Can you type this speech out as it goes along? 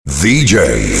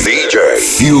DJ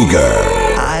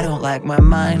Fugger. I don't like my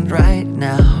mind right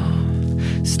now.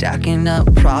 Stacking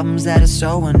up problems that are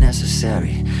so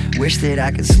unnecessary. Wish that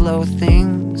I could slow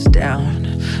things down.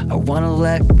 I wanna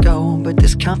let go, but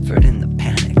there's comfort in the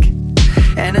panic.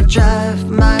 And I drive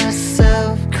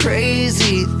myself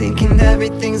crazy, thinking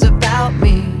everything's about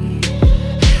me.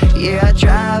 Yeah, I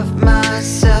drive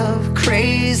myself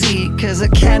crazy, 'cause I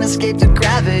can't escape the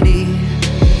gravity.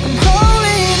 I'm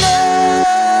holding on.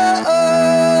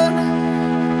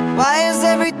 Why is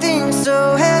everything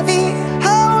so heavy?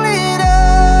 Holding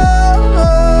on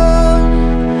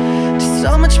to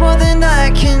so much more than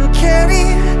I can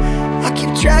carry. I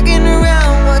keep dragging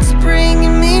around what's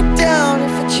bringing me down.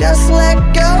 If I just let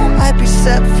go, I'd be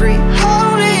set free.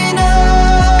 Holding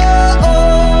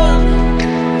on.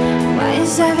 Why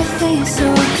is everything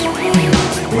so heavy?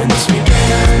 When this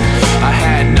began, I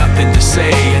had nothing to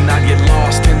say, and I'd get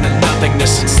lost in the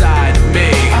nothingness inside of me.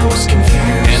 I was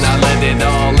confused, and I let it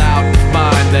all out to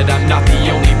find that I'm not the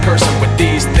only person with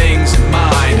these things in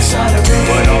mind.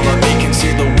 But all of me can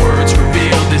see the words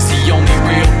revealed is the only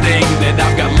real thing that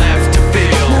I've got left to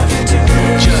feel.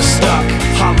 Just stuck,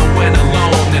 hollow and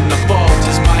alone, and the fault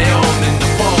is my own, and the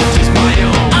fault is my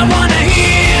own. I wanna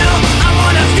heal, I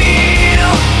wanna feel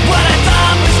what I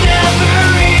thought was never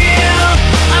real.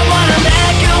 I wanna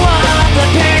let go of the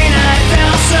pain I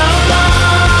felt so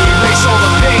long. Erase all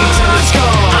the pain till it's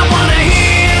gone. I wanna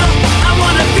heal, I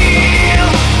wanna feel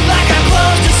like I'm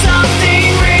close to something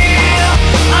real.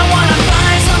 I wanna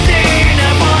find something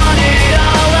I wanted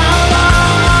all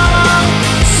along.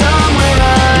 Somewhere I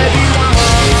belong.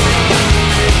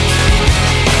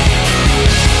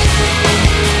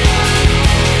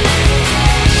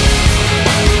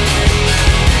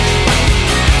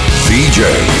 DJ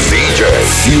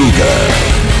Fugger.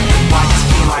 Why does it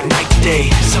feel like night today?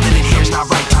 Something in here's not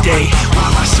right today. Why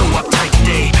am I so uptight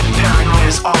today? Paranoia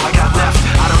is all I got left.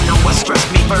 I don't know what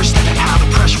stressed me first, how the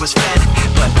pressure was fed,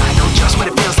 but I know just what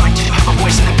it feels like to have a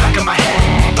voice in the back of my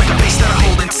head, like a bass that I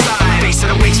hold inside, bass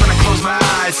that awakes when I close my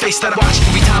eyes, bass that I watch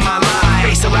every time I lie,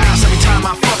 bass that laughs every time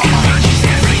I fucking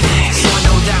everything. So I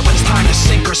know that when it's time to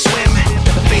sink or swim,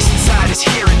 the bass inside is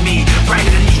hearing me right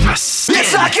underneath my skin.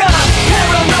 It's like a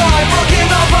paranoid looking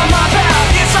over my back.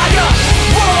 It's like a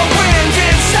whirlwind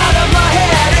inside of my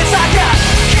head. It's like I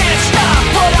can't stop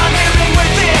what I'm hearing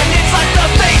within. It's like the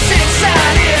bass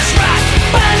inside is right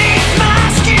beneath my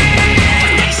skin. The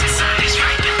bass inside is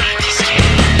right beneath the skin.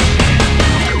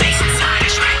 The bass inside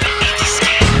is right beneath the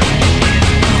skin.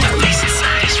 The bass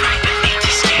inside is right beneath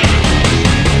the skin.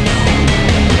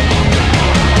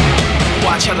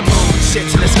 Watch how the moon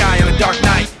sits in the sky on a dark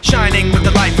night, shining with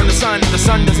the light from the sun. The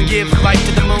sun doesn't give light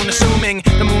to the moon, assuming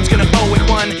the moon's gonna owe it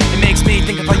one. It makes me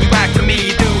think of how you act to me.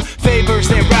 You do favors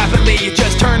then rapidly, you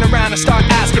just turn around and start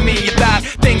asking me about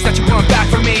things that you want back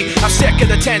from me. I'm sick of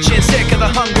the tension, sick of the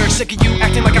hunger, sick of you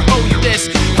acting like I owe you this.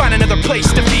 Find another place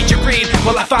to feed your greed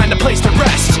while I find a place to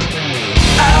rest.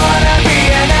 I wanna be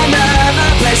in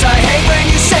another place. I hate when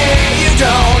you say you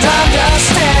don't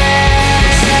understand.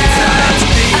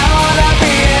 I wanna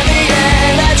be in the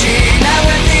energy, not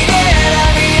with the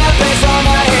enemy, a place on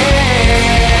my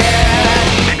head.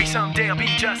 Maybe someday I'll be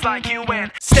just like you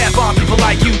and step on people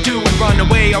like you do and run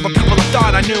away all the people I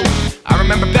thought I knew. I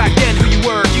remember back then who you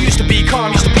were. You used to be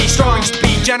calm, used to be strong, used to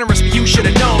be generous, but you should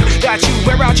have known that you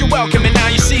wear out your welcome, and now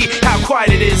you see how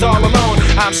quiet it is all alone.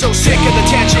 I'm so sick of the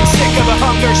tension, sick of the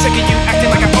hunger, sick of you acting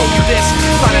like I owe you this.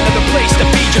 Find another place to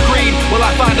feed your greed while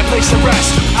I find a place to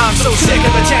rest. I'm so sick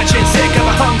of the tension, sick of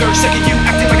the hunger, sick of you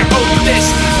acting like I owe you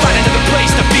this. Find another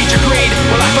place to feed your greed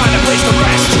while I find a place to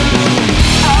rest.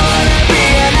 I wanna be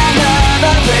in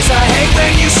another place. I hate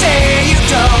when you say you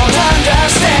don't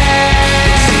understand.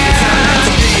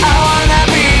 I wanna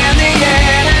be in the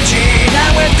energy,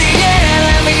 not with the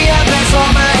enemy, a place on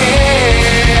my head.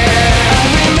 I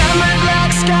remember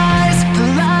black skies, the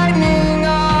lightning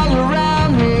all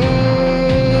around me.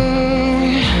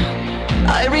 I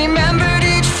remembered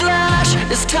each flash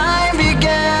as time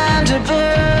began to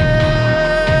blur,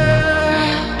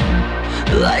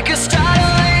 like a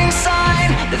startling sign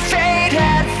that fate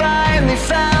had finally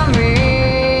found me.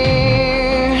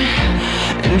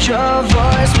 And your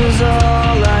voice was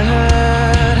all I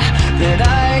heard, that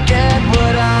I get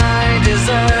what I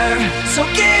deserve. So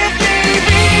give me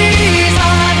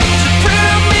reason to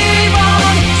prove me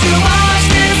wrong, to wash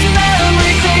this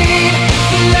memory clean.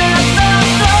 Let the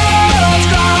thoughts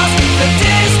cross the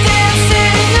distance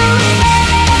in your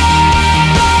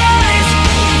eyes.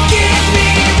 Give me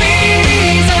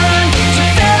reason to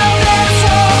fill this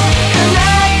hole,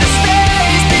 connect the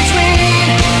space between.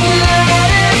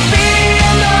 Let it be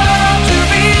enough to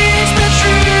reach the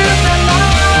truth.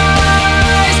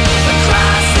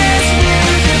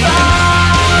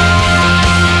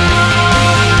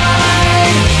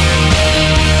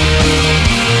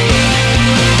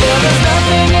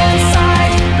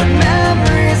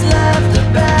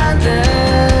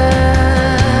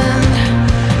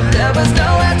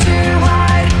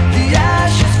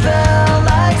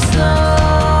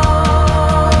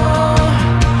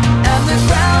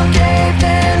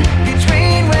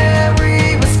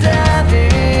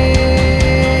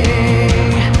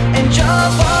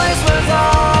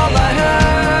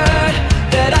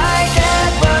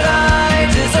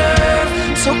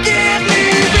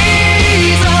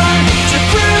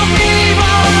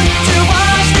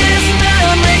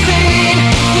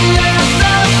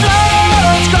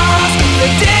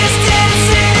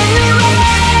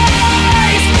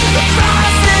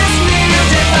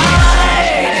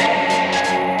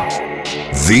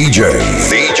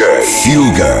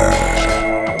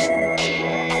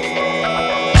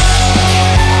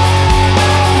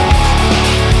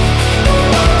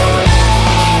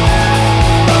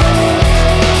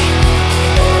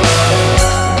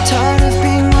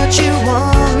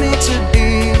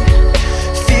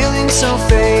 so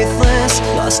faithless,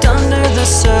 lost under the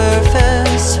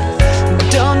surface.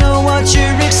 Don't know what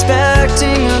you're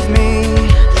expecting of me,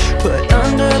 but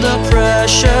under the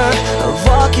pressure of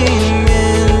walking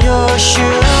in your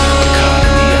shoes, Caught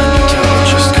in the undertow,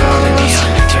 just caught in the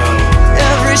undertow.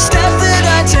 every step that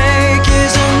I take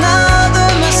is another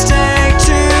mistake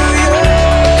to you.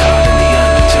 Caught in the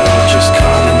undertow, just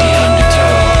caught in the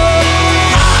undertow.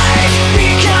 I've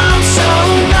become so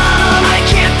numb, I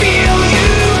can't feel you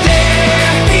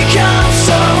there. Become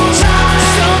so tired,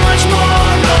 so much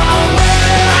more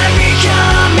aware. I'm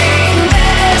becoming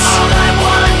less. All I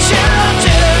want to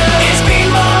do is be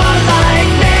more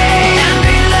like me and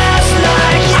be less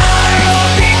like you.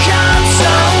 I've become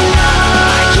so numb,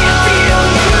 I can't feel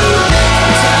you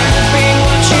there. Time to be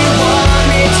what you want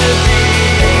me to be.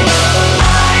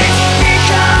 I've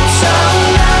become so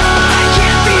numb, I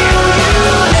can't feel you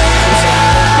there.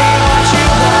 Time to be what you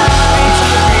want me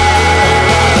to be.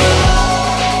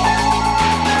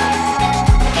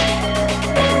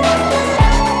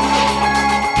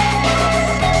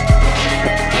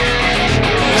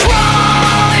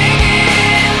 Crawling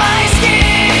in my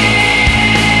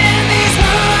skin, these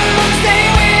wounds they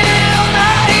will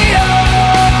not heal.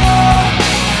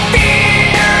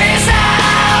 Fear is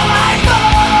how I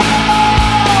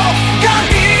fall,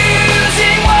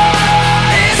 confusing what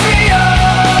is real.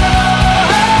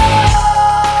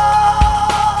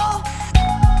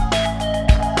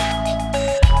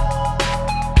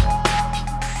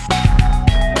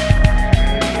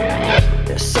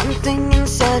 There's something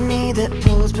inside me that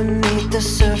pulls beneath the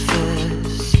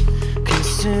surface,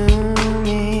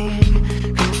 consuming,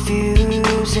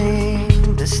 confusing.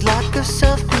 This lack of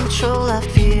self-control I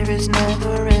fear is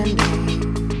never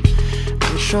ending,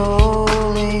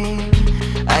 controlling.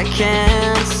 I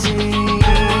can't seem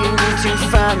to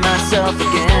find myself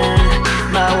again.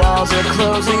 My walls are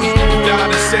closing in. Without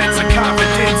a sense of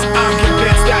confidence, I'm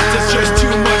convinced that there's just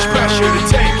too much pressure to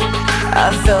take. I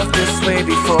felt this way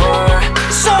before,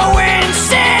 so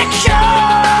insecure.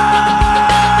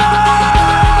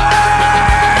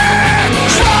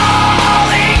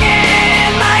 Crawling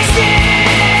in my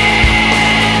skin,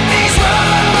 these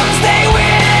wounds they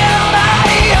will not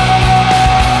heal.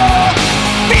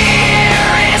 Fear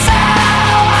is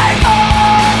how I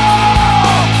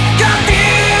fall,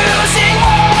 confusing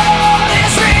what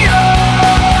is real.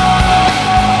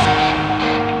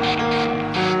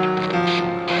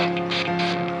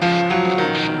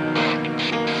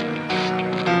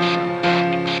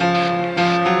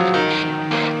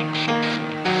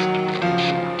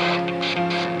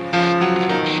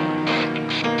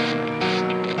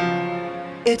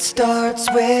 It starts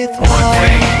with One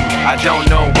thing, I don't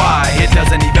know why. It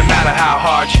doesn't even matter how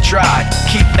hard you try.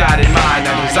 Keep that in mind.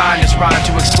 I designed this rhyme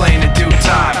to explain in due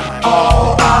time.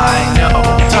 All I know,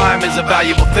 time is a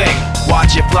valuable thing.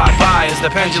 Watch it fly by as the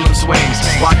pendulum swings.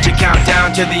 Watch it count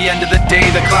down to the end of the day.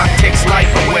 The clock takes life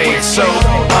away. It's so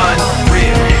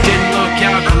unreal. Didn't look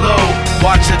out below.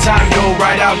 Watch the time go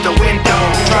right out the window.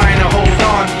 Trying to hold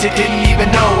on to didn't even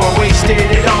know or wasted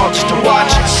it all just to watch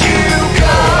you go.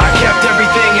 I kept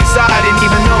everything inside, and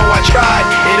even though I tried,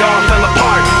 it all fell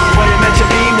apart. What it meant to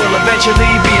be will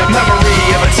eventually be a memory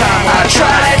of a time I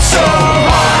tried so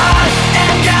hard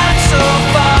and got so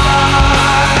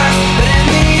far, but in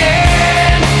the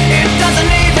end, it doesn't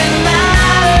even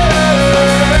matter.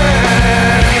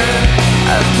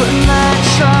 I've put my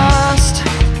trust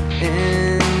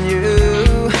in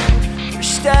you,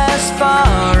 pushed as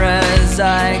far as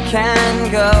I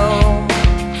can go.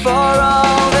 For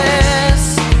all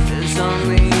this, there's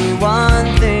only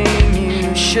one thing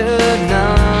you should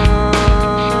know.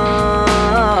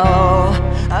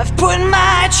 I've put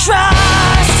my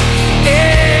trust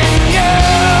in you,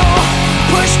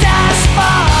 pushed as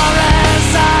far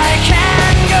as I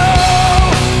can go.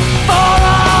 For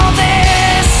all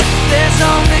this, there's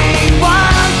only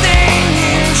one thing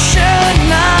you should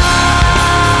know.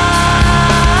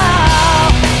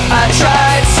 I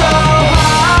tried so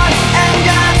hard and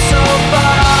got so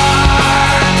far,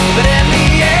 but in the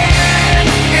end,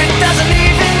 it doesn't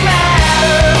even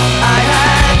matter. I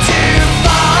had to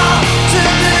fall to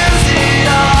lose it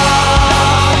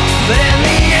all, but in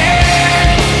the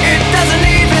end, it doesn't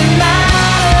even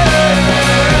matter.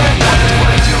 What do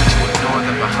I do to ignore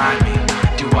them behind me?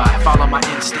 Do I follow my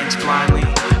instincts blindly?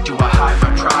 Do I hide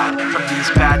my pride from these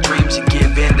bad dreams and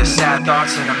give in to sad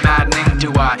thoughts that are maddening?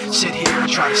 Do I sit here and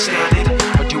try to stand it?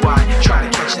 Or do I try to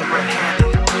catch them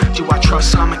red-handed? Do I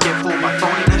trust some and get fooled by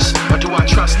phoniness? Or do I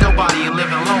trust nobody and live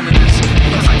in loneliness?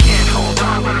 Because I can't hold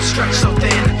on when I'm stretched so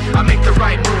thin. I make the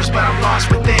right moves but I'm lost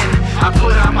within. I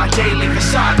put on my daily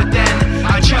facade but then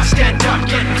I just end up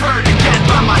getting hurt again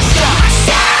by myself.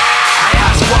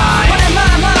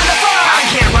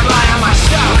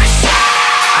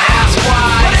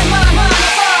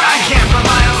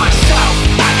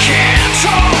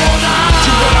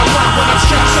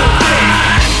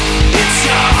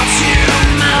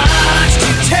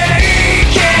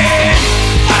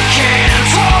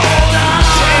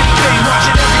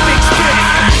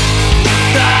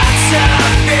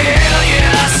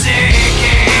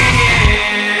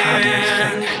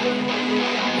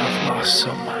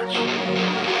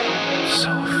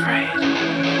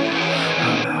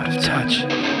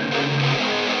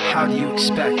 how do you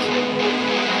expect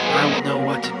I will know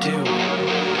what to do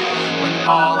when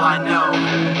all I know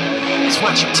is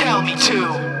what you tell me to?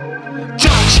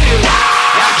 Don't you?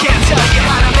 I can't tell you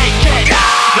how to make it.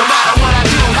 No matter what I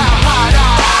do, how hard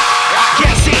I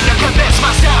can't seem to convince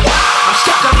myself I'm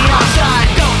stuck on the outside.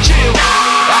 Don't you?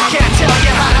 I can't tell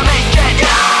you how to make it.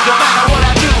 No matter what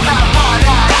I do, how hard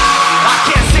I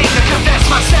can't seem to convince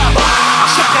myself I'm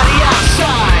stuck on the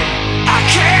outside. I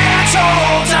can't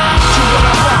hold on to what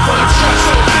I want, but it's just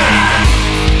so big.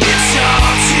 It's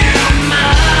all too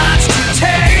much to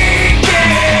take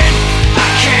in. I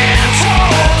can't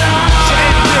hold on to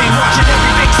anything, watching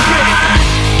everything spin.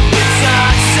 It's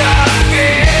thoughts of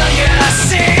failure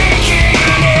sinking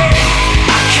in.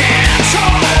 I can't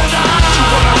hold on to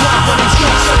what I want, but it's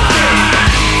just so big.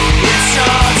 It's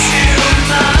all too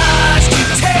much to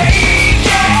take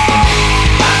in.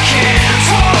 I can't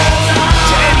hold on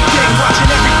to anything,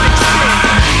 watching everything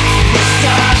spin. It's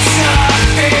thoughts of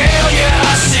failure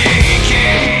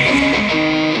sinking.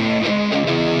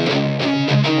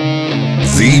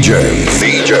 DJ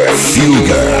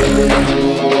Fugger.